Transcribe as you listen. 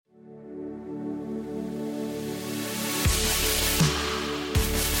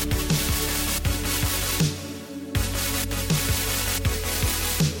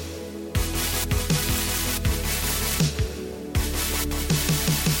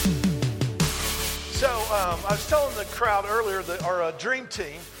I was telling the crowd earlier that our dream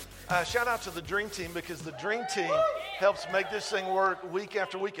team, shout out to the dream team because the dream team helps make this thing work week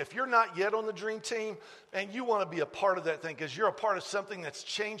after week. If you're not yet on the dream team and you want to be a part of that thing because you're a part of something that's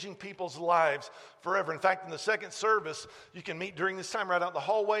changing people's lives forever. In fact, in the second service, you can meet during this time right out in the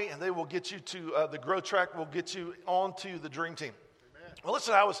hallway and they will get you to the Grow Track, will get you onto the dream team. Well,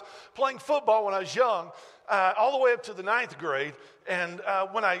 listen, I was playing football when I was young, all the way up to the 9th grade. And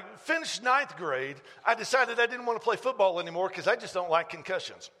when I finished 9th grade, I decided I didn't want to play football anymore because I just don't like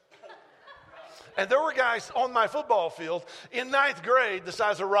concussions. And there were guys on my football field in 9th grade the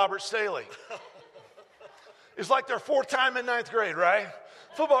size of Robert Staley. It's like their fourth time in 9th grade, right?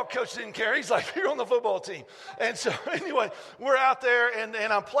 Football coach didn't care. He's like, you're on the football team. And so anyway, we're out there and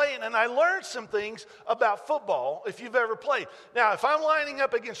I'm playing and I learned some things about football if you've ever played. Now, if I'm lining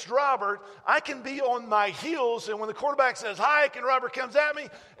up against Robert, I can be on my heels and when the quarterback says hike and Robert comes at me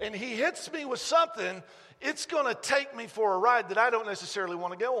and he hits me with something, it's going to take me for a ride that I don't necessarily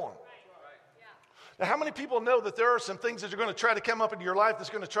want to go on. Now, how many people know that there are some things that are going to try to come up into your life that's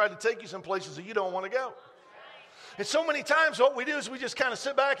going to try to take you some places that you don't want to go? And so many times what we do is we just kind of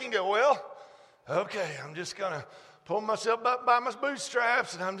sit back and go, well, okay, I'm just going to pull myself up by my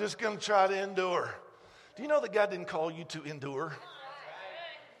bootstraps and I'm just going to try to endure. Do you know that God didn't call you to endure?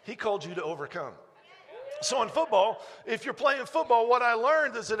 He called you to overcome. So in football, if you're playing football, what I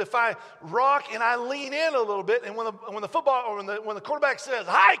learned is that if I rock and I lean in a little bit and when the quarterback says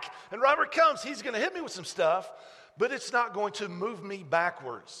hike and Robert comes, he's going to hit me with some stuff, but it's not going to move me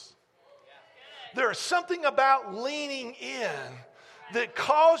backwards. There's something about leaning in that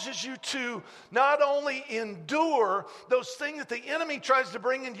causes you to not only endure those things that the enemy tries to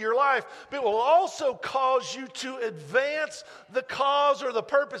bring into your life, but will also cause you to advance the cause or the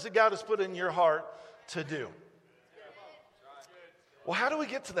purpose that God has put in your heart to do. Well, how do we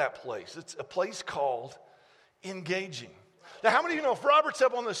get to that place? It's a place called engaging. Now, how many of you know if Robert's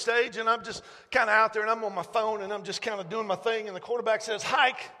up on the stage and I'm just kind of out there and I'm on my phone and I'm just kind of doing my thing and the quarterback says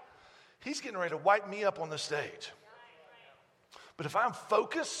hike, he's getting ready to wipe me up on the stage. But if I'm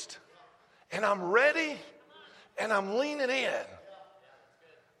focused and I'm ready and I'm leaning in,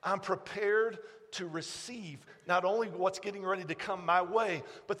 I'm prepared to receive not only what's getting ready to come my way,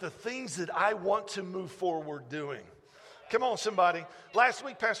 but the things that I want to move forward doing. Come on, somebody. Last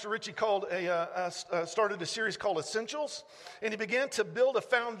week, Pastor Richie started a series called Essentials, and he began to build a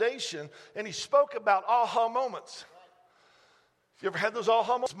foundation, and he spoke about aha moments. You ever had those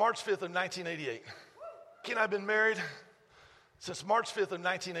aha moments? March 5th of 1988. Becky and I have been married since March 5th of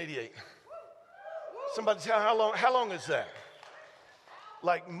 1988. Somebody tell how long is that?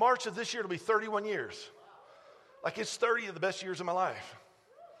 Like March of this year, it'll be 31 years. Like it's 30 of the best years of my life.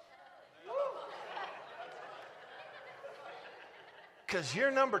 Because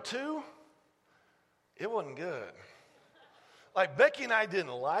year number 2, it wasn't good. Like Becky and I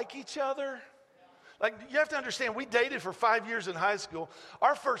didn't like each other. Like, you have to understand, we dated for 5 years in high school.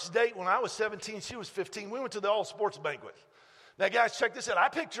 Our first date when I was 17, she was 15. We went to the all-sports banquet. Now, guys, check this out. I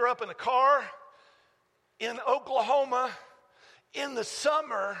picked her up in a car in Oklahoma in the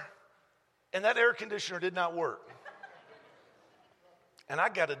summer, and that air conditioner did not work. And I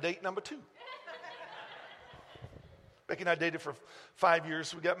got a date number 2. Becky and I dated for 5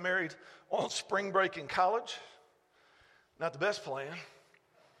 years. We got married on spring break in college. Not the best plan.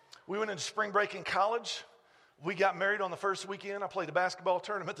 We went into spring break in college. We got married on the first weekend. I played a basketball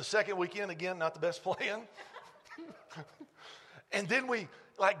tournament the second weekend. Again, not the best plan. And then we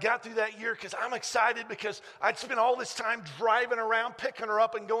got through that year because I'm excited because I'd spent all this time driving around, picking her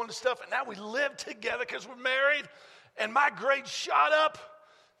up and going to stuff. And now we live together because we're married. And my grades shot up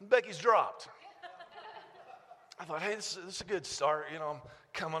and Becky's dropped. I thought, hey, this is a good start. You know, I'm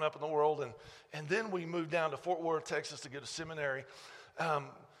coming up in the world. And then we moved down to Fort Worth, Texas to go to seminary.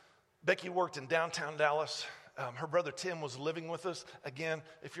 Becky worked in downtown Dallas. Her brother Tim was living with us. Again,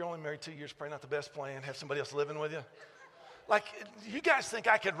 if you're only married 2 years, probably not the best plan. Have somebody else living with you. Like, you guys think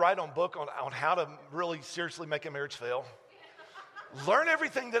I could write a book on how to really seriously make a marriage fail? Learn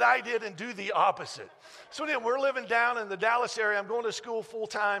everything that I did and do the opposite. So then we're living down in the Dallas area. I'm going to school full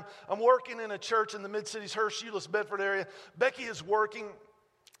time. I'm working in a church in the Mid-Cities, Hurst, Euless, Bedford area. Becky is working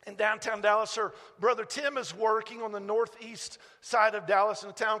in downtown Dallas. Her brother Tim is working on the northeast side of Dallas in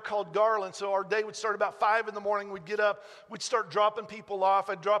a town called Garland. So our day would start about 5 in the morning. We'd get up. We'd start dropping people off.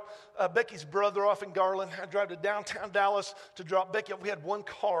 I'd drop Becky's brother off in Garland. I'd drive to downtown Dallas to drop Becky off. We had one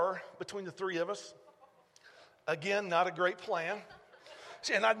car between the three of us. Again, not a great plan.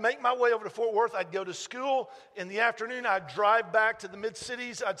 And I'd make my way over to Fort Worth. I'd go to school in the afternoon. I'd drive back to the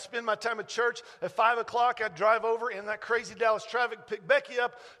mid-cities. I'd spend my time at church. At 5 o'clock, I'd drive over in that crazy Dallas traffic, pick Becky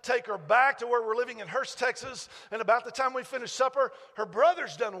up, take her back to where we're living in Hurst, Texas. And about the time we finished supper, her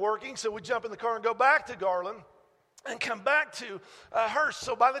brother's done working, so we jump in the car and go back to Garland and come back to Hurst.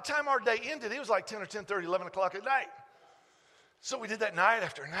 So by the time our day ended, it was like 10 or 10:30, 11 o'clock at night. So we did that night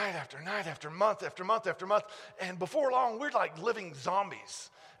after night after night after month after month after month. And before long, we're like living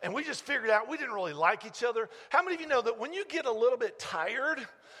zombies. And we just figured out we didn't really like each other. How many of you know that when you get a little bit tired,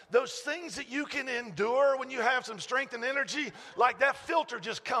 those things that you can endure when you have some strength and energy, like that filter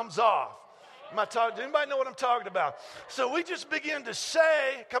just comes off? Does anybody know what I'm talking about? So we just begin to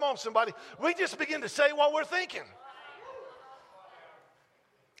say, come on somebody, we just begin to say what we're thinking.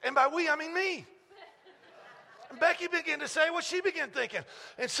 And by we, I mean me. And Becky began to say what she began thinking.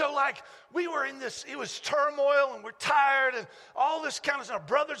 And so like we were in this, it was turmoil and we're tired and all this kind of stuff. Our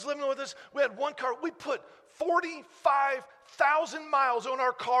brother's living with us. We had one car. We put 45,000 miles on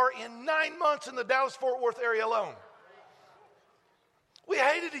our car in 9 months in the Dallas-Fort Worth area alone. We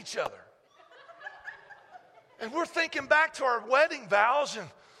hated each other. And we're thinking back to our wedding vows and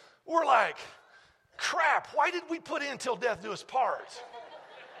we're like, crap, why did we put in till death do us part?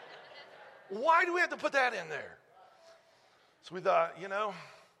 Why do we have to put that in there? So we thought, I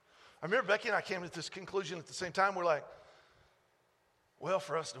remember Becky and I came to this conclusion at the same time. We're like, well,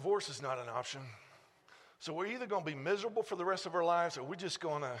 for us, divorce is not an option. So we're either going to be miserable for the rest of our lives or we're just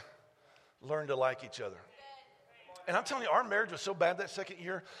going to learn to like each other. And I'm telling you, our marriage was so bad that second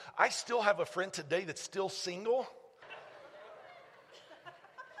year. I still have a friend today that's still single.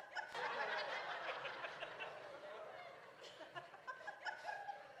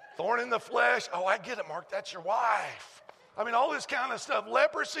 Thorn in the flesh. Oh, I get it, Mark. That's your wife. I mean, all this kind of stuff.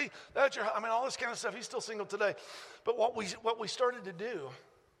 Leprosy. All this kind of stuff. He's still single today. But what we started to do,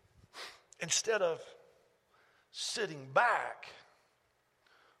 instead of sitting back,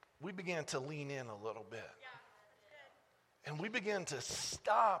 we began to lean in a little bit. And we began to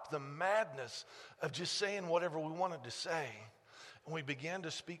stop the madness of just saying whatever we wanted to say. And we began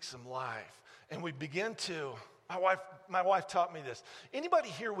to speak some life. And we began to, my wife taught me this. Anybody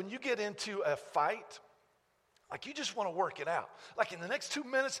here, when you get into a fight, like you just want to work it out. Like in the next 2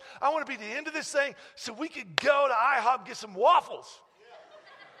 minutes, I want to be the end of this thing so we could go to IHOP and get some waffles.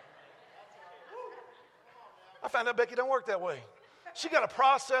 I found out Becky don't work that way. She got to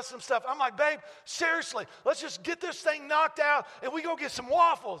process some stuff. I'm like, babe, seriously, let's just get this thing knocked out and we go get some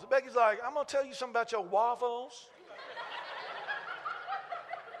waffles. And Becky's like, I'm going to tell you something about your waffles.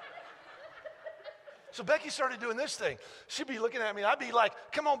 So Becky started doing this thing. She'd be looking at me. I'd be like,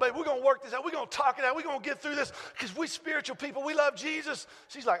 come on, babe, we're going to work this out. We're going to talk it out. We're going to get through this because we spiritual people. We love Jesus.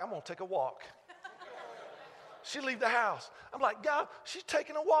 She's like, I'm going to take a walk. She'd leave the house. I'm like, God, she's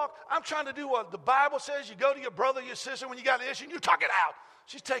taking a walk. I'm trying to do what the Bible says. You go to your brother, your sister when you got an issue and you talk it out.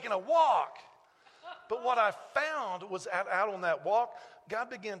 She's taking a walk. But what I found was out on that walk,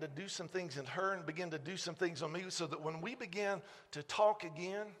 God began to do some things in her and began to do some things on me so that when we began to talk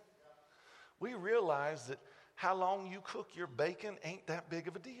again, we realized that how long you cook your bacon ain't that big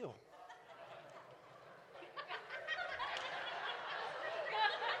of a deal.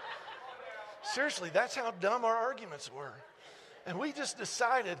 Seriously, that's how dumb our arguments were. And we just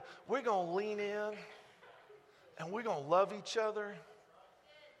decided we're going to lean in and we're going to love each other.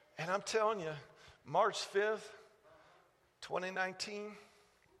 And I'm telling you, March 5th, 2019,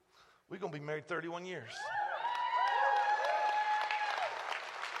 we're going to be married 31 years.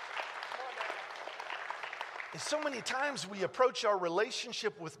 And so many times we approach our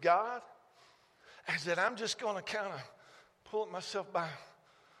relationship with God as that I'm just going to kind of pull myself by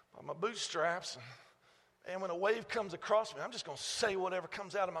my bootstraps. And when a wave comes across me, I'm just going to say whatever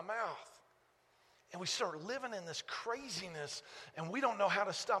comes out of my mouth. And we start living in this craziness, and we don't know how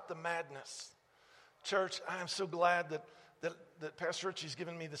to stop the madness. Church, I am so glad that Pastor Richie's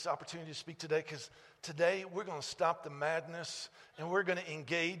given me this opportunity to speak today, because today we're going to stop the madness and we're going to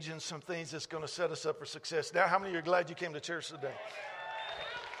engage in some things that's going to set us up for success. Now, how many of you are glad you came to church today?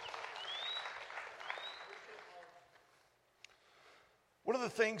 One of the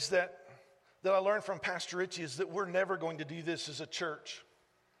things that I learned from Pastor Richie is that we're never going to do this as a church.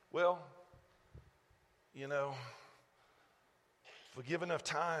 Well, if we give enough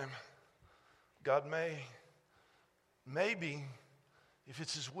time, God maybe, if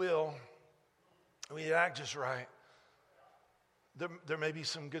it's His will, and we act just right, there may be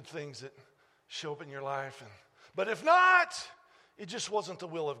some good things that show up in your life. But if not, it just wasn't the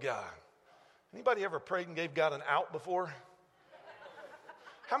will of God. Anybody ever prayed and gave God an out before?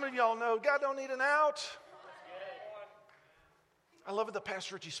 How many of y'all know God don't need an out? I love it that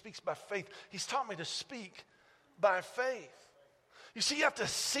Pastor Richie speaks by faith. He's taught me to speak by faith. You see, you have to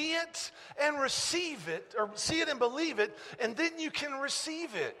see it and receive it, or see it and believe it, and then you can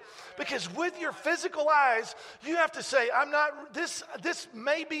receive it. Because with your physical eyes, you have to say, this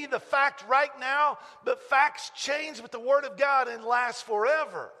may be the fact right now, but facts change with the Word of God and last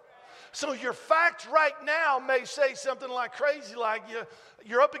forever. So your fact right now may say something like crazy, like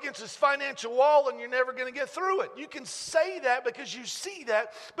you're up against this financial wall and you're never going to get through it. You can say that because you see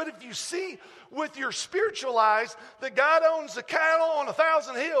that, but if you see with your spiritual eyes that God owns the cattle on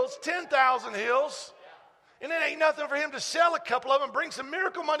 1,000 hills, 10,000 hills, and it ain't nothing for him to sell a couple of them, bring some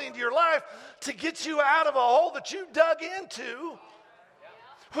miracle money into your life to get you out of a hole that you dug into.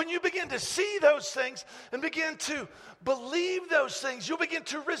 When you begin to see those things and begin to believe those things, you'll begin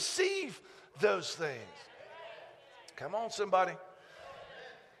to receive those things. Come on, somebody.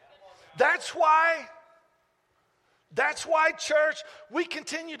 That's why, church, we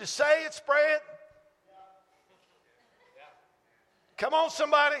continue to say it, spray it. Come on,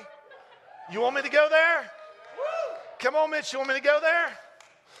 somebody. You want me to go there? Come on, Mitch, you want me to go there?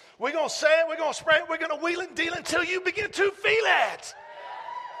 We're going to say it, we're going to spray it, we're going to wheel and deal until you begin to feel it.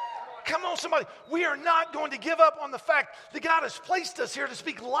 Come on, somebody. We are not going to give up on the fact that God has placed us here to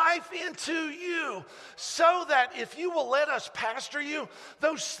speak life into you so that if you will let us pastor you,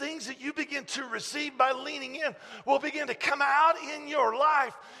 those things that you begin to receive by leaning in will begin to come out in your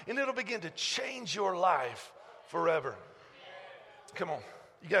life, and it'll begin to change your life forever. Come on.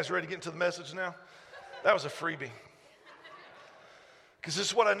 You guys ready to get into the message now? That was a freebie. Because this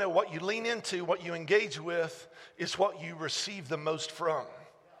is what I know. What you lean into, what you engage with, is what you receive the most from.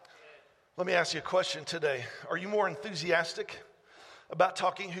 Let me ask you a question today. Are you more enthusiastic about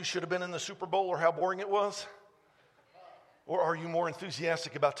talking who should have been in the Super Bowl or how boring it was? Or are you more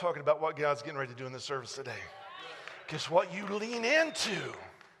enthusiastic about talking about what God's getting ready to do in the service today? Because what you lean into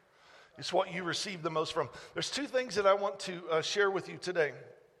is what you receive the most from. There's two things that I want to share with you today.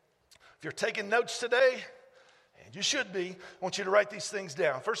 If you're taking notes today, and you should be, I want you to write these things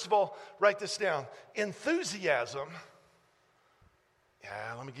down. First of all, write this down. Enthusiasm.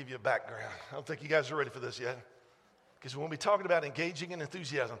 Yeah, let me give you a background. I don't think you guys are ready for this yet, because we'll be talking about engaging in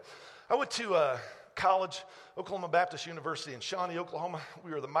enthusiasm. I went to college, Oklahoma Baptist University in Shawnee, Oklahoma.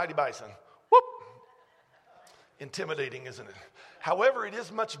 We were the Mighty Bison. Whoop! Intimidating, isn't it? However, it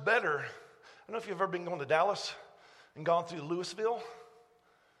is much better. I don't know if you've ever been going to Dallas and gone through Louisville.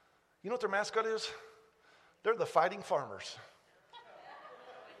 You know what their mascot is? They're the Fighting Farmers.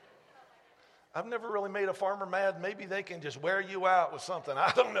 I've never really made a farmer mad. Maybe they can just wear you out with something.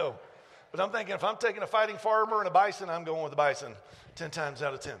 I don't know. But I'm thinking if I'm taking a fighting farmer and a bison, I'm going with the bison 10 times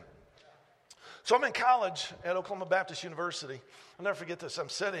out of 10. So I'm in college at Oklahoma Baptist University. I'll never forget this. I'm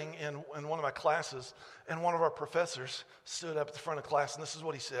sitting in one of my classes, and one of our professors stood up at the front of class, and this is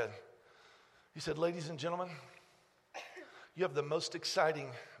what he said. He said, "Ladies and gentlemen, you have the most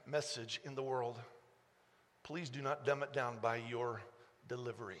exciting message in the world. Please do not dumb it down by your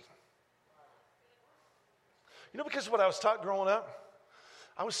delivery." You know, because what I was taught growing up,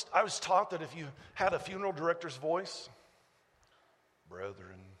 I was taught that if you had a funeral director's voice,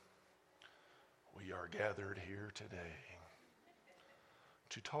 "Brethren, we are gathered here today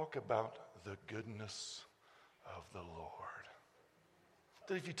to talk about the goodness of the Lord."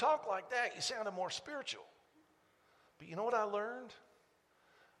 That if you talk like that, you sounded more spiritual. But you know what I learned?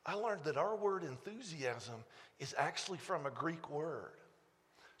 I learned that our word enthusiasm is actually from a Greek word.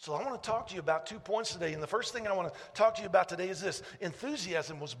 So I want to talk to you about 2 points today. And the first thing I want to talk to you about today is this.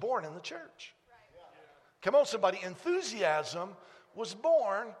 Enthusiasm was born in the church. Come on, somebody. Enthusiasm was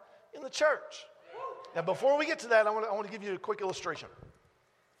born in the church. Now, before we get to that, I want to give you a quick illustration.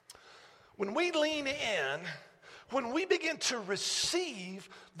 When we lean in, when we begin to receive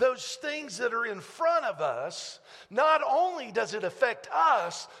those things that are in front of us, not only does it affect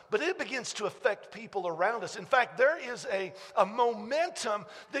us, but it begins to affect people around us. In fact, there is a momentum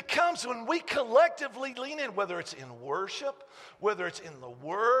that comes when we collectively lean in, whether it's in worship, whether it's in the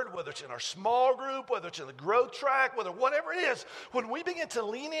Word, whether it's in our small group, whether it's in the growth track, whatever it is. When we begin to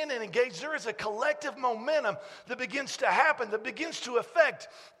lean in and engage, there is a collective momentum that begins to happen, that begins to affect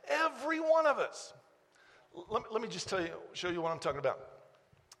every one of us. Let me just show you what I'm talking about.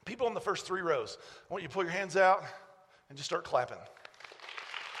 People in the first 3 rows, I want you to pull your hands out and just start clapping.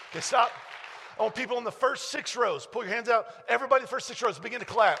 Okay, stop. I want people in the first 6 rows, pull your hands out. Everybody in the first 6 rows, begin to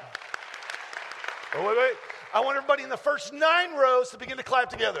clap. Oh, wait. I want everybody in the first 9 rows to begin to clap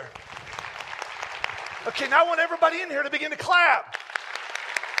together. Okay, now I want everybody in here to begin to clap.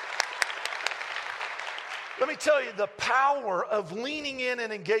 Let me tell you the power of leaning in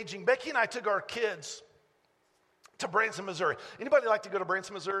and engaging. Becky and I took our kids to Branson, Missouri. Anybody like to go to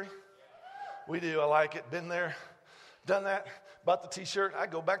Branson, Missouri? We do. I like it. Been there, done that, bought the t-shirt. I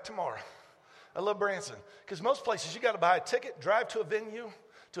go back tomorrow. I love Branson because most places you got to buy a ticket, drive to a venue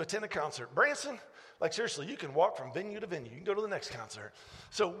to attend a concert. Branson, like seriously, you can walk from venue to venue. You can go to the next concert.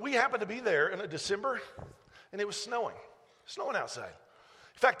 So we happened to be there in December, and it was snowing outside.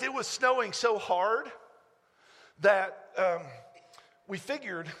 In fact, it was snowing so hard that we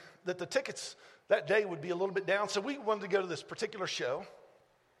figured that the tickets that day would be a little bit down. So we wanted to go to this particular show.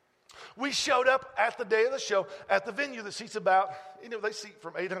 We showed up at the day of the show at the venue that seats about, they seat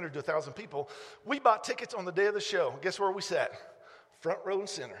from 800 to 1,000 people. We bought tickets on the day of the show. Guess where we sat? Front row and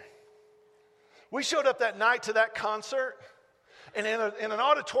center. We showed up that night to that concert, and in an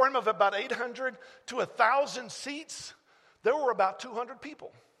auditorium of about 800 to 1,000 seats, there were about 200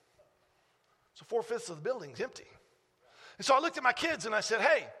 people. So 4/5 of the building's empty. And so I looked at my kids and I said,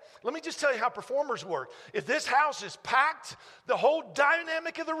 hey, let me just tell you how performers work. If this house is packed, the whole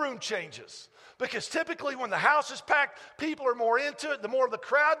dynamic of the room changes. Because typically when the house is packed, people are more into it. The more the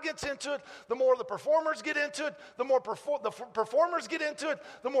crowd gets into it, the more the performers get into it, the more the performers get into it,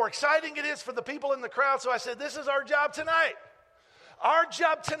 the more exciting it is for the people in the crowd. So I said, this is our job tonight. Our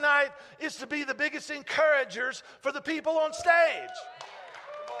job tonight is to be the biggest encouragers for the people on stage.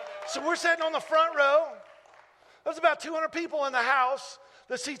 So we're sitting on the front row. There's about 200 people in the house.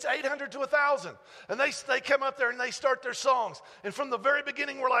 The seats 800 to 1,000. And they come up there and they start their songs. And from the very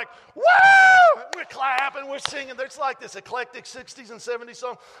beginning, we're like, woo! We're clapping, we're singing. There's like this eclectic 60s and 70s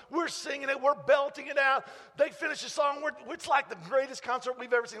song. We're singing it, we're belting it out. They finish the song. It's like the greatest concert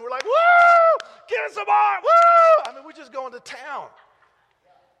we've ever seen. We're like, woo! Give us some more! Woo! I mean, we're just going to town.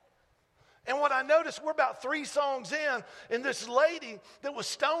 And what I noticed, we're about 3 songs in, and this lady that was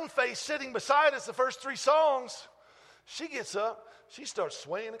stone-faced sitting beside us the first 3 songs, she gets up. She starts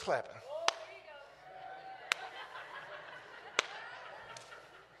swaying and clapping.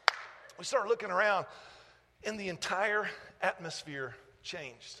 We started looking around, and the entire atmosphere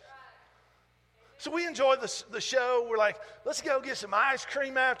changed. So we enjoyed the show. We're like, let's go get some ice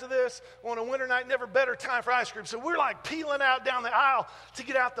cream after this. On a winter night, never better time for ice cream. So we're like peeling out down the aisle to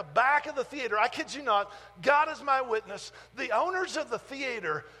get out the back of the theater. I kid you not, God is my witness. The owners of the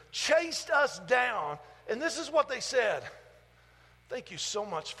theater chased us down, and this is what they said. Thank you so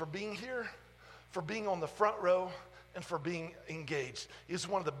much for being here, for being on the front row, and for being engaged. It's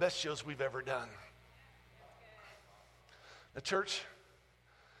one of the best shows we've ever done. Now, church,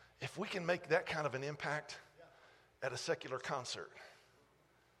 if we can make that kind of an impact at a secular concert,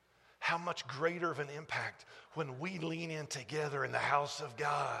 how much greater of an impact when we lean in together in the house of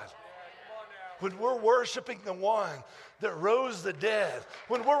God. When we're worshiping the one that rose the dead,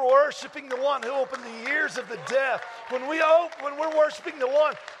 when we're worshiping the one who opened the ears of the deaf, when we're worshiping the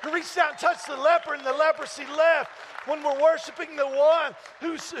one who reached out and touched the leper and the leprosy left, when we're worshiping the one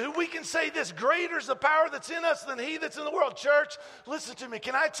who we can say this, greater is the power that's in us than he that's in the world. Church, listen to me.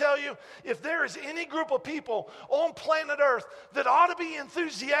 Can I tell you, if there is any group of people on planet Earth that ought to be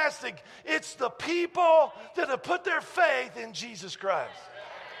enthusiastic, it's the people that have put their faith in Jesus Christ.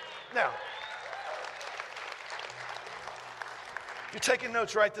 Now, if you're taking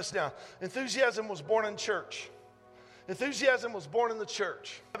notes, write this down. Enthusiasm was born in church. Enthusiasm was born in the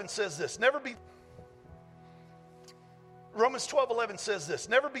church. It says this, Romans 12:11 says this,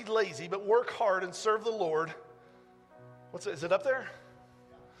 never be lazy, but work hard and serve the Lord. Is it up there?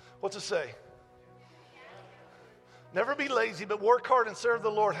 What's it say? Never be lazy, but work hard and serve the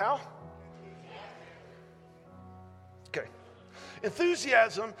Lord. How? Okay.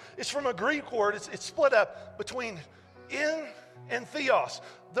 Enthusiasm is from a Greek word. It's split up between in and theos.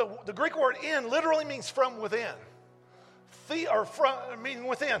 The Greek word in literally means from within. Meaning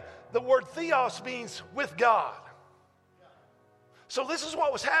within. The word theos means with God. So this is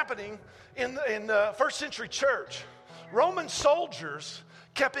what was happening in the first century church. Roman soldiers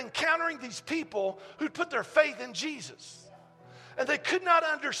kept encountering these people who'd put their faith in Jesus. And they could not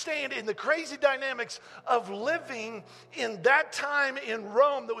understand in the crazy dynamics of living in that time in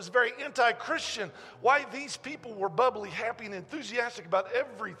Rome that was very anti-Christian, why these people were bubbly, happy, and enthusiastic about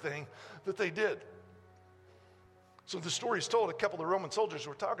everything that they did. So the story is told, a couple of the Roman soldiers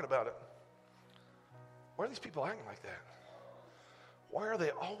were talking about it. Why are these people acting like that? Why are they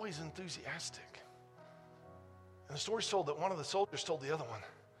always enthusiastic? And the story is told that one of the soldiers told the other one,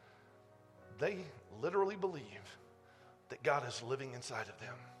 they literally believe that God is living inside of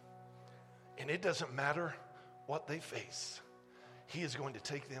them. And it doesn't matter what they face. He is going to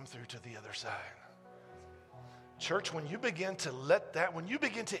take them through to the other side. Church, when you begin to when you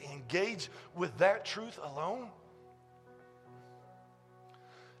begin to engage with that truth alone,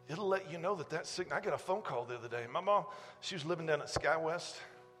 it'll let you know that sickness. I got a phone call the other day. My mom, she was living down at SkyWest.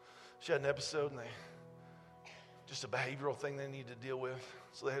 She had an episode, and just a behavioral thing they needed to deal with.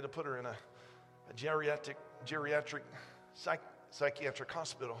 So they had to put her in a geriatric psychiatric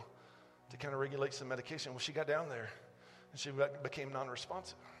hospital to kind of regulate some medication. Well, she got down there, and she became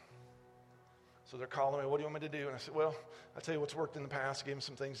non-responsive. So they're calling me, what do you want me to do? And I said, well, I'll tell you what's worked in the past. I gave them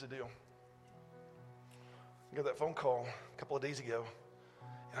some things to do. I got that phone call a couple of days ago.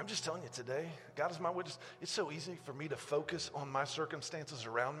 And I'm just telling you today, God is my witness. It's so easy for me to focus on my circumstances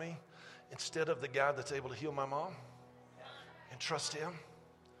around me instead of the God that's able to heal my mom and trust him.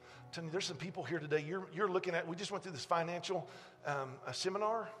 I'm telling you, there's some people here today, you're looking at, we just went through this financial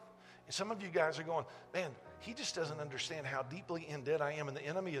seminar, and some of you guys are going, man, he just doesn't understand how deeply in debt I am, and the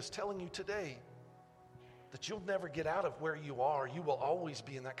enemy is telling you today that you'll never get out of where you are. You will always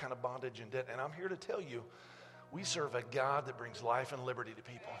be in that kind of bondage and debt, and I'm here to tell you, we serve a God that brings life and liberty to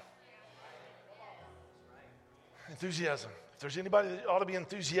people. Enthusiasm. If there's anybody that ought to be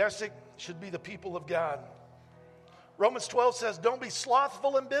enthusiastic, it should be the people of God. Romans 12 says, don't be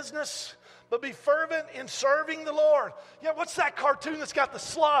slothful in business, but be fervent in serving the Lord. Yeah, what's that cartoon that's got the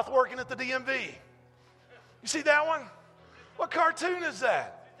sloth working at the DMV? You see that one? What cartoon is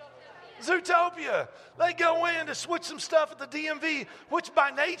that? Zootopia. They go in to switch some stuff at the DMV, which by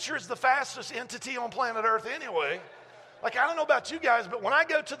nature is the fastest entity on planet Earth anyway. Like, I don't know about you guys, but when I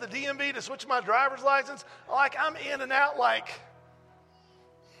go to the DMV to switch my driver's license, like, I'm in and out like...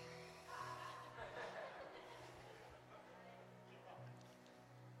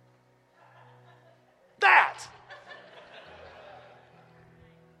 that.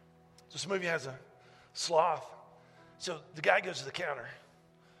 So this movie has a sloth. So the guy goes to the counter.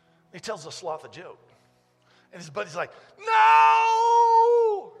 He tells the sloth a joke. And his buddy's like,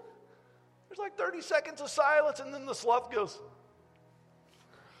 no! There's like 30 seconds of silence, and then the sloth goes,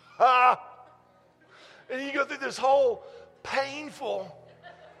 ah! And you go through this whole painful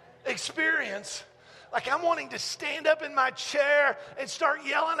experience. Like I'm wanting to stand up in my chair and start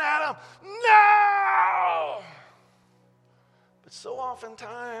yelling at him, no! But so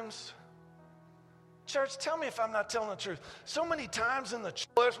oftentimes, church, tell me if I'm not telling the truth. So many times in the church,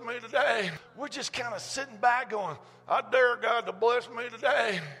 bless me today, we're just kind of sitting back going, I dare God to bless me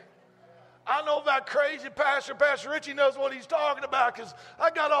today. I know that crazy pastor. Pastor Richie knows what he's talking about because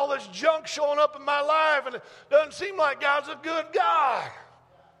I got all this junk showing up in my life and it doesn't seem like God's a good God.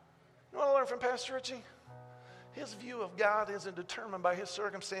 You know what I learned from Pastor Richie? His view of God isn't determined by his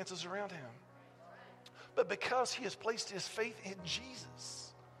circumstances around him, but because he has placed his faith in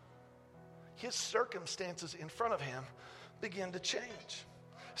Jesus, his circumstances in front of him begin to change.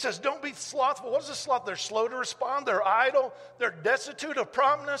 It says, don't be slothful. What is a sloth? They're slow to respond. They're idle. They're destitute of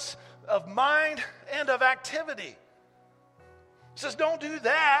promptness of mind and of activity. It says, don't do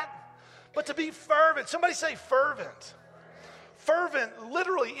that, but to be fervent. Somebody say fervent. Fervent,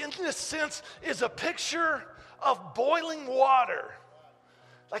 literally, in this sense, is a picture of boiling water.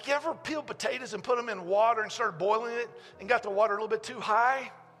 Like you ever peel potatoes and put them in water and start boiling it and got the water a little bit too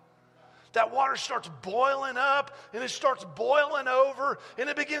high? That water starts boiling up and it starts boiling over and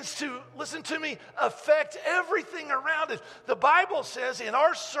it begins to, listen to me, affect everything around it. The Bible says in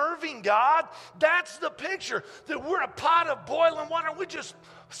our serving God, that's the picture, that we're a pot of boiling water and we're just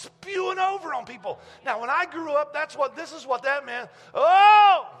spewing over on people. Now, when I grew up, this is what that meant.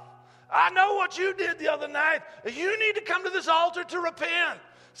 Oh, I know what you did the other night. You need to come to this altar to repent.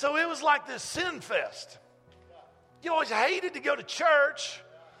 So it was like this sin fest. You always hated to go to church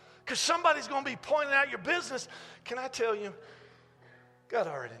because somebody's going to be pointing out your business. Can I tell you, God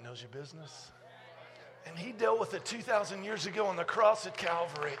already knows your business. And he dealt with it 2,000 years ago on the cross at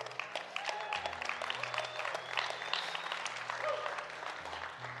Calvary.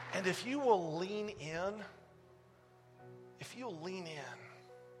 And if you will lean in,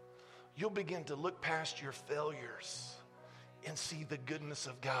 you'll begin to look past your failures and see the goodness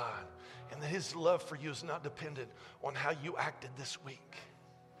of God. And that his love for you is not dependent on how you acted this week.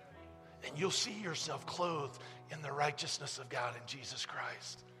 And you'll see yourself clothed in the righteousness of God in Jesus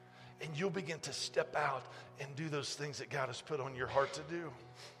Christ. And you'll begin to step out and do those things that God has put on your heart to do.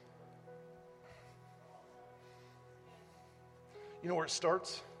 You know where it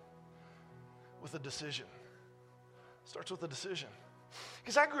starts? With a decision. It starts with a decision.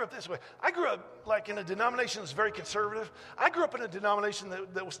 Because I grew up this way. I grew up like in a denomination that's very conservative. I grew up in a denomination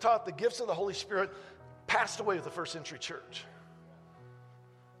that was taught the gifts of the Holy Spirit passed away with the first century church.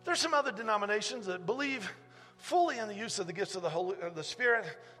 There's some other denominations that believe fully in the use of the gifts of the Spirit,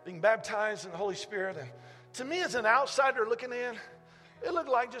 being baptized in the Holy Spirit. And to me, as an outsider looking in, it looked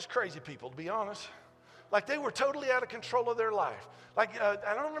like just crazy people, to be honest. Like they were totally out of control of their life. Like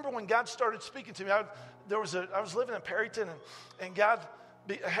I don't remember when God started speaking to me. I was living in Perryton, and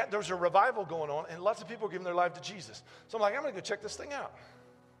there was a revival going on, and lots of people were giving their life to Jesus. So I'm like, I'm going to go check this thing out.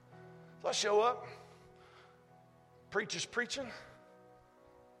 So I show up. Preacher's preaching.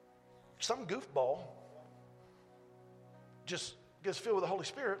 Some goofball just gets filled with the Holy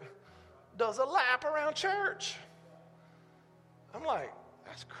Spirit, does a lap around church. I'm like,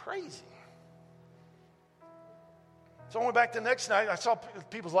 that's crazy. So I went back the next night. I saw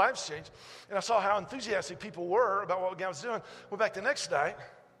people's lives change, and I saw how enthusiastic people were about what God was doing. Went back the next night.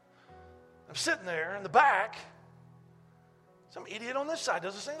 I'm sitting there in the back. Some idiot on this side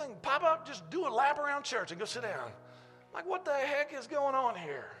does the same thing. Pop up, just do a lap around church and go sit down. I'm like, what the heck is going on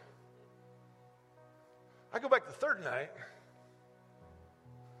here? I go back the third night,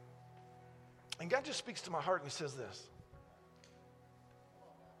 and God just speaks to my heart, and he says this.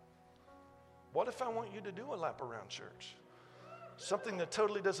 What if I want you to do a lap around church? Something that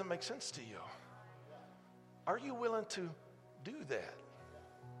totally doesn't make sense to you. Are you willing to do that?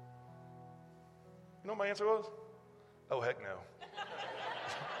 You know what my answer was? Oh, heck no.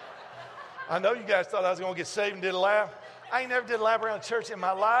 I know you guys thought I was going to get saved and did a lap. I ain't never did a lap around church in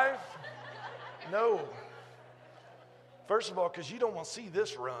my life. No. First of all, because you don't want to see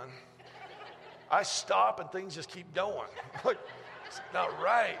this run. I stop and things just keep going. Like, it's not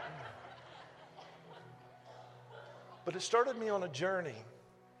right. But it started me on a journey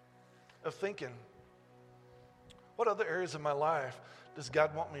of thinking, what other areas of my life does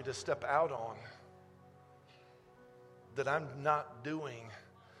God want me to step out on that I'm not doing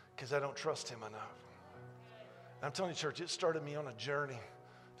because I don't trust him enough? And I'm telling you, church, it started me on a journey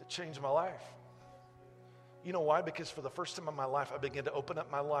to change my life. You know why? Because for the first time in my life, I began to open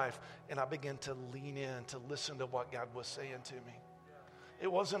up my life and I began to lean in to listen to what God was saying to me.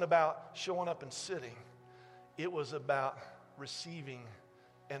 It wasn't about showing up and sitting. It was about receiving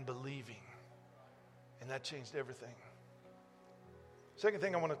and believing. And that changed everything. Second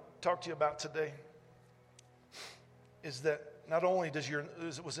thing I want to talk to you about today is that not only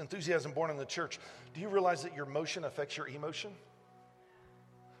was enthusiasm born in the church, do you realize that your motion affects your emotion?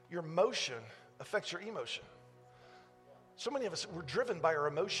 Your motion affects your emotion. So many of us, we're driven by our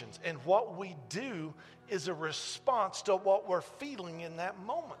emotions, and what we do is a response to what we're feeling in that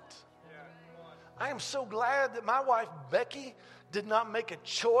moment. I am so glad that my wife, Becky, did not make a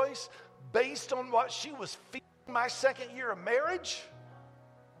choice based on what she was feeling my second year of marriage,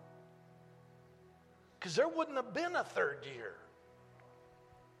 because there wouldn't have been a third year.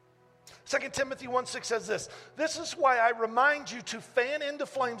 2 Timothy 1:6 says this. This is why I remind you to fan into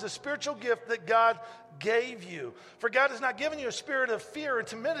flames the spiritual gift that God gave you. For God has not given you a spirit of fear and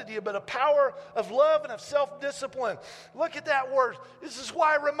timidity, but a power of love and of self-discipline. Look at that word. This is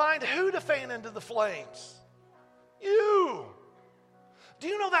why I remind who to fan into the flames? You. Do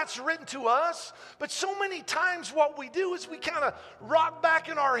you know that's written to us? But so many times what we do is we kind of rock back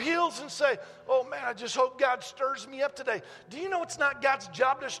in our heels and say, oh man, I just hope God stirs me up today. Do you know it's not God's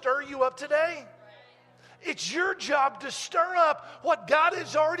job to stir you up today? It's your job to stir up what God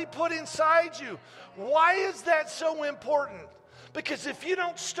has already put inside you. Why is that so important? Because if you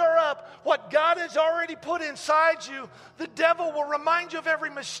don't stir up what God has already put inside you, the devil will remind you of every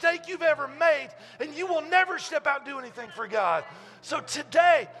mistake you've ever made, and you will never step out and do anything for God. So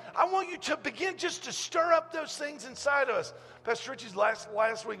today, I want you to begin just to stir up those things inside of us. Pastor Richie's last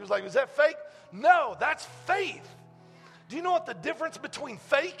week was like, is that fake? No, that's faith. Do you know what the difference between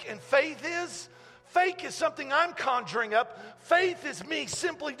fake and faith is? Fake is something I'm conjuring up. Faith is me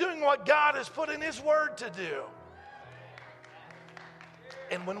simply doing what God has put in his word to do.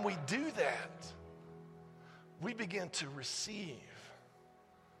 And when we do that, we begin to receive.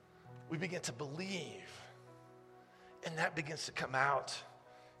 We begin to believe. And that begins to come out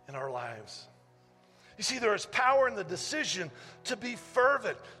in our lives. You see, there is power in the decision to be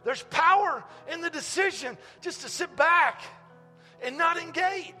fervent. There's power in the decision just to sit back and not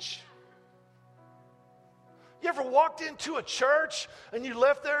engage. You ever walked into a church and you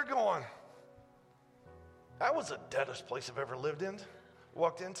left there going, that was the deadest place I've ever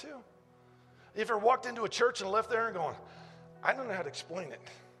walked into? You ever walked into a church and left there and going, I don't know how to explain it,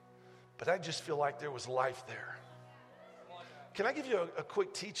 but I just feel like there was life there. Can I give you a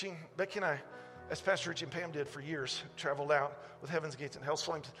quick teaching? Becky and I, as Pastor Richie and Pam did for years, traveled out with Heaven's Gates and Hell's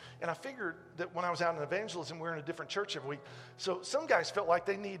Flames. And I figured that when I was out in evangelism, we were in a different church every week. So some guys felt like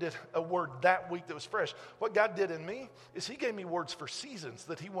they needed a word that week that was fresh. What God did in me is he gave me words for seasons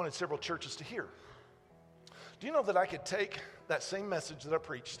that he wanted several churches to hear. Do you know that I could take that same message that I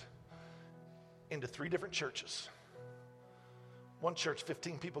preached into 3 different churches? One church,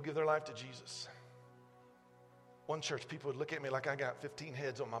 15 people give their life to Jesus. One church, people would look at me like I got 15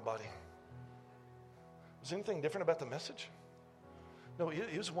 heads on my body. Was anything different about the message? No,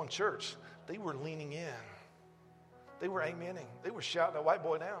 it was one church. They were leaning in. They were amening. They were shouting a white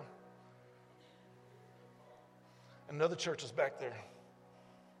boy down. Another church was back there.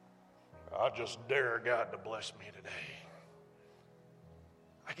 I just dare God to bless me today.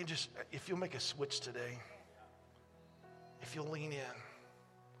 I can just, if you'll make a switch today, if you'll lean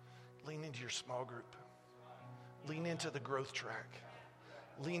into your small group, lean into the growth track,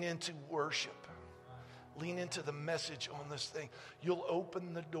 lean into worship, lean into the message on this thing, you'll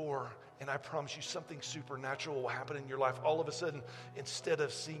open the door, and I promise you something supernatural will happen in your life. All of a sudden, instead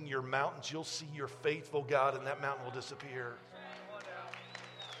of seeing your mountains, you'll see your faithful God, and that mountain will disappear.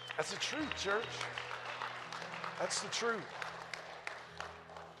 That's the truth, church. That's the truth.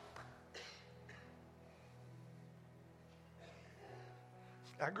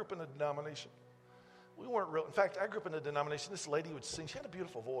 I grew up in a denomination. We weren't real. In fact, I grew up in a denomination. This lady would sing. She had a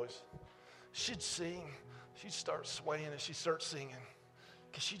beautiful voice. She'd sing. She'd start swaying and she'd start singing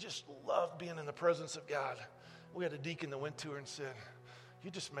because she just loved being in the presence of God. We had a deacon that went to her and said,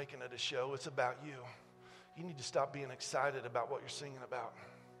 "You're just making it a show. It's about you. You need to stop being excited about what you're singing about."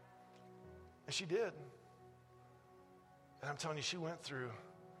 And she did. And I'm telling you, she went through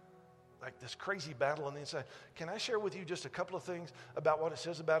like this crazy battle on the inside. Can I share with you just a couple of things about what it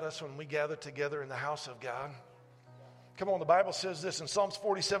says about us when we gather together in the house of God? Come on, the Bible says this in Psalms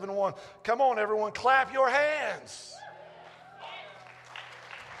 47:1. Come on, everyone, clap your hands.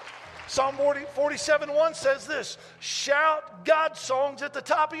 Psalm 47:1 says this, shout God songs at the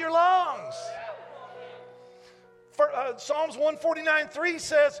top of your lungs. Psalms 149:3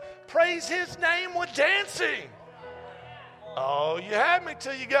 says, praise his name with dancing. Oh, you had me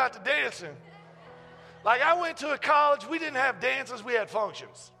till you got to dancing. Like I went to a college, we didn't have dances, we had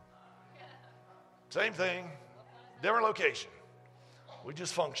functions. Same thing, different location. We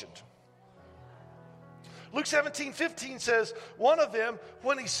just functioned. Luke 17:15 says, one of them,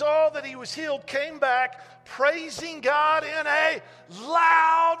 when he saw that he was healed, came back praising God in a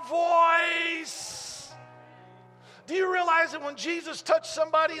loud voice. Do you realize that when Jesus touched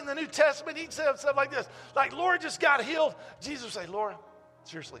somebody in the New Testament, he'd say stuff like this, like Laura just got healed. Jesus would say, Laura,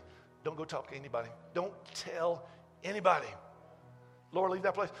 seriously, don't go talk to anybody. Don't tell anybody. Laura, leave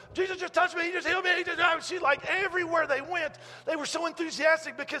that place. Jesus just touched me. He just healed me. She, like everywhere they went, they were so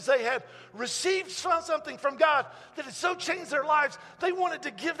enthusiastic because they had received something from God that had so changed their lives, they wanted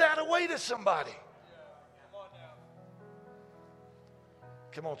to give that away to somebody.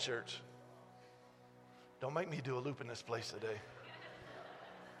 Come on, church. Don't make me do a loop in this place today.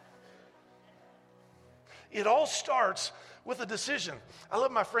 It all starts with a decision. I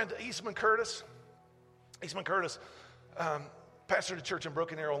love my friend Eastman Curtis. Eastman Curtis pastored a church in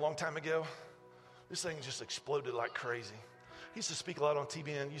Broken Arrow a long time ago. This thing just exploded like crazy. He used to speak a lot on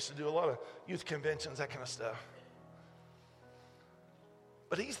TBN, used to do a lot of youth conventions, that kind of stuff.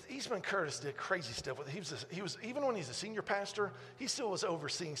 But Eastman Curtis did crazy stuff with it. He was even when he's a senior pastor, he still was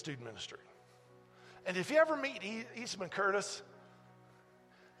overseeing student ministry. And if you ever meet Eastman Curtis,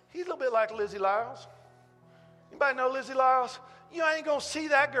 he's a little bit like Lizzie Lyles. Anybody know Lizzie Lyles? You ain't going to see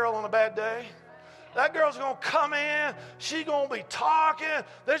that girl on a bad day. That girl's going to come in. She's going to be talking.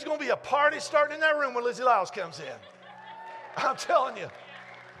 There's going to be a party starting in that room when Lizzie Lyles comes in. I'm telling you.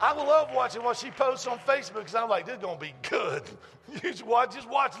 I love watching what she posts on Facebook because I'm like, this is going to be good. You just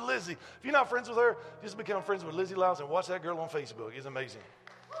watch Lizzie. If you're not friends with her, just become friends with Lizzie Lyles and watch that girl on Facebook. It's amazing.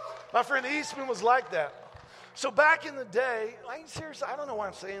 My friend Eastman was like that. So back in the day, like seriously, I don't know why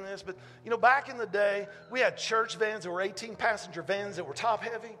I'm saying this, but back in the day, we had church vans that were 18-passenger vans that were top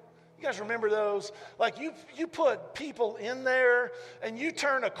heavy. You guys remember those? Like you put people in there and you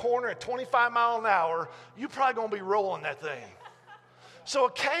turn a corner at 25 miles an hour, you're probably going to be rolling that thing. So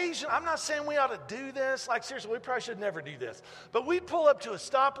occasionally, I'm not saying we ought to do this. Like seriously, we probably should never do this. But we'd pull up to a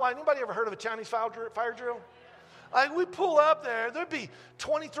stoplight. Anybody ever heard of a Chinese fire drill? Like we pull up there, there'd be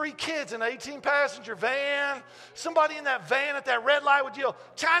 23 kids in an 18-passenger van. Somebody in that van at that red light would yell,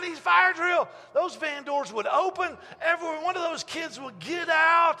 Chinese fire drill. Those van doors would open. Every one of those kids would get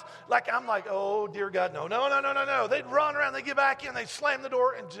out. I'm like, oh, dear God, no. They'd run around, they'd get back in, they'd slam the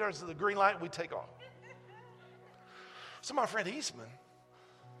door, and there's the green light, and we'd take off. So my friend Eastman,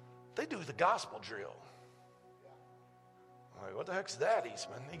 they do the gospel drill. I'm like, what the heck's that,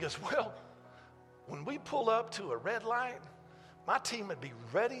 Eastman? He goes, well, when we pull up to a red light, my team would be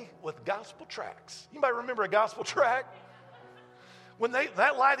ready with gospel tracts. Anybody remember a gospel tract? When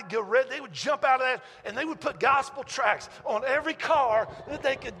that light would go red, they would jump out of that and they would put gospel tracts on every car that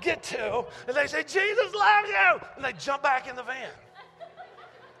they could get to. And they'd say, Jesus loves you. And they'd jump back in the van.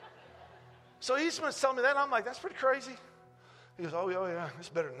 So Eastman's telling me that, and I'm like, that's pretty crazy. He goes, oh, yeah, it's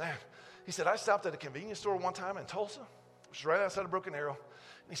better than that. He said, I stopped at a convenience store one time in Tulsa, which is right outside of Broken Arrow.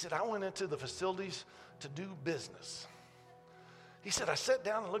 And he said, I went into the facilities to do business. He said, I sat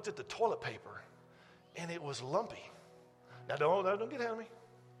down and looked at the toilet paper, and it was lumpy. Now, don't get ahead of me.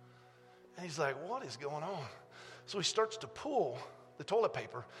 And he's like, what is going on? So he starts to pull the toilet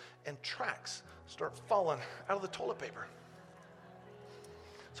paper, and tracks start falling out of the toilet paper.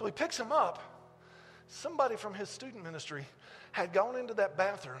 So he picks them up. Somebody from his student ministry had gone into that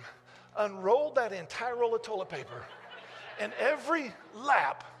bathroom, unrolled that entire roll of toilet paper, and every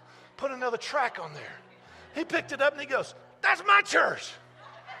lap put another track on there. He picked it up and he goes, that's my church.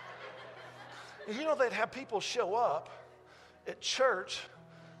 And you know, they'd have people show up at church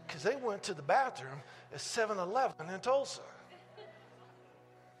because they went to the bathroom at 7-Eleven in Tulsa.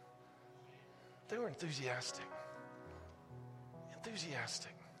 They were enthusiastic.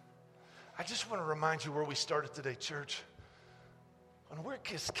 Enthusiastic. I just want to remind you where we started today, church. When we're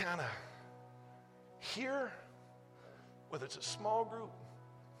just kind of here, whether it's a small group,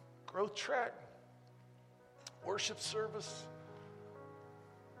 growth track, worship service,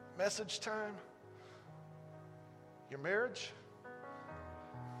 message time, your marriage,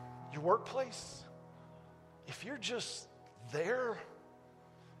 your workplace, if you're just there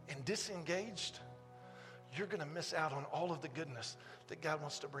and disengaged, you're going to miss out on all of the goodness that God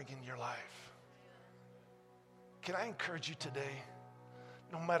wants to bring in your life. Can I encourage you today,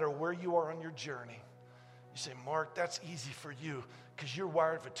 no matter where you are on your journey, you say, Mark, that's easy for you because you're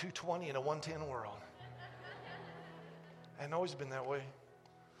wired for 220 in a 110 world. I hadn't always been that way.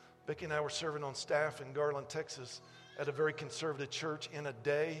 Becky and I were serving on staff in Garland, Texas at a very conservative church in a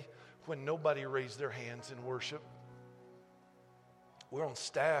day when nobody raised their hands in worship. We're on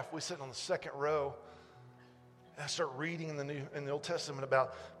staff. We're sitting on the second row. And I start reading in the Old Testament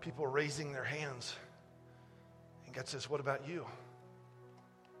about people raising their hands. And God says, what about you?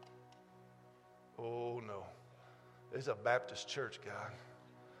 Oh, no. There's a Baptist church, God.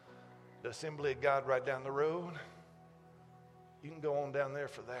 The Assembly of God right down the road. You can go on down there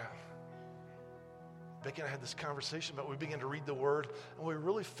for that. Becky and I had this conversation, but we began to read the Word, and we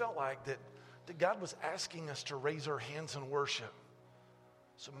really felt like that God was asking us to raise our hands in worship.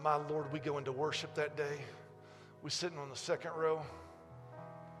 So, my Lord, we go into worship that day. We're sitting on the second row.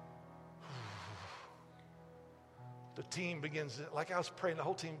 The team begins, like I was praying, the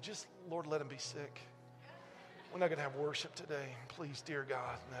whole team, just, Lord, let him be sick. We're not going to have worship today. Please, dear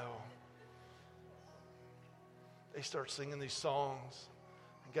God, no. They start singing these songs,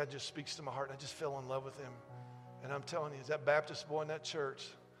 and God just speaks to my heart, and I just fell in love with him. And I'm telling you, as that Baptist boy in that church,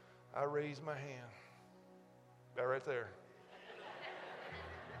 I raised my hand. Right there.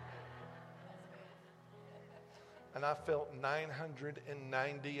 And I felt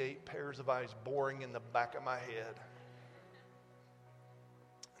 998 pairs of eyes boring in the back of my head.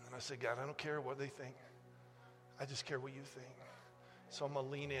 And then I said, God, I don't care what they think. I just care what you think. So I'm going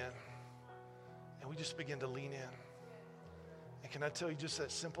to lean in. And we just begin to lean in. And can I tell you, just that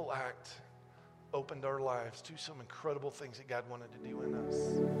simple act opened our lives to some incredible things that God wanted to do in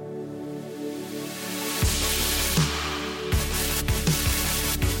us.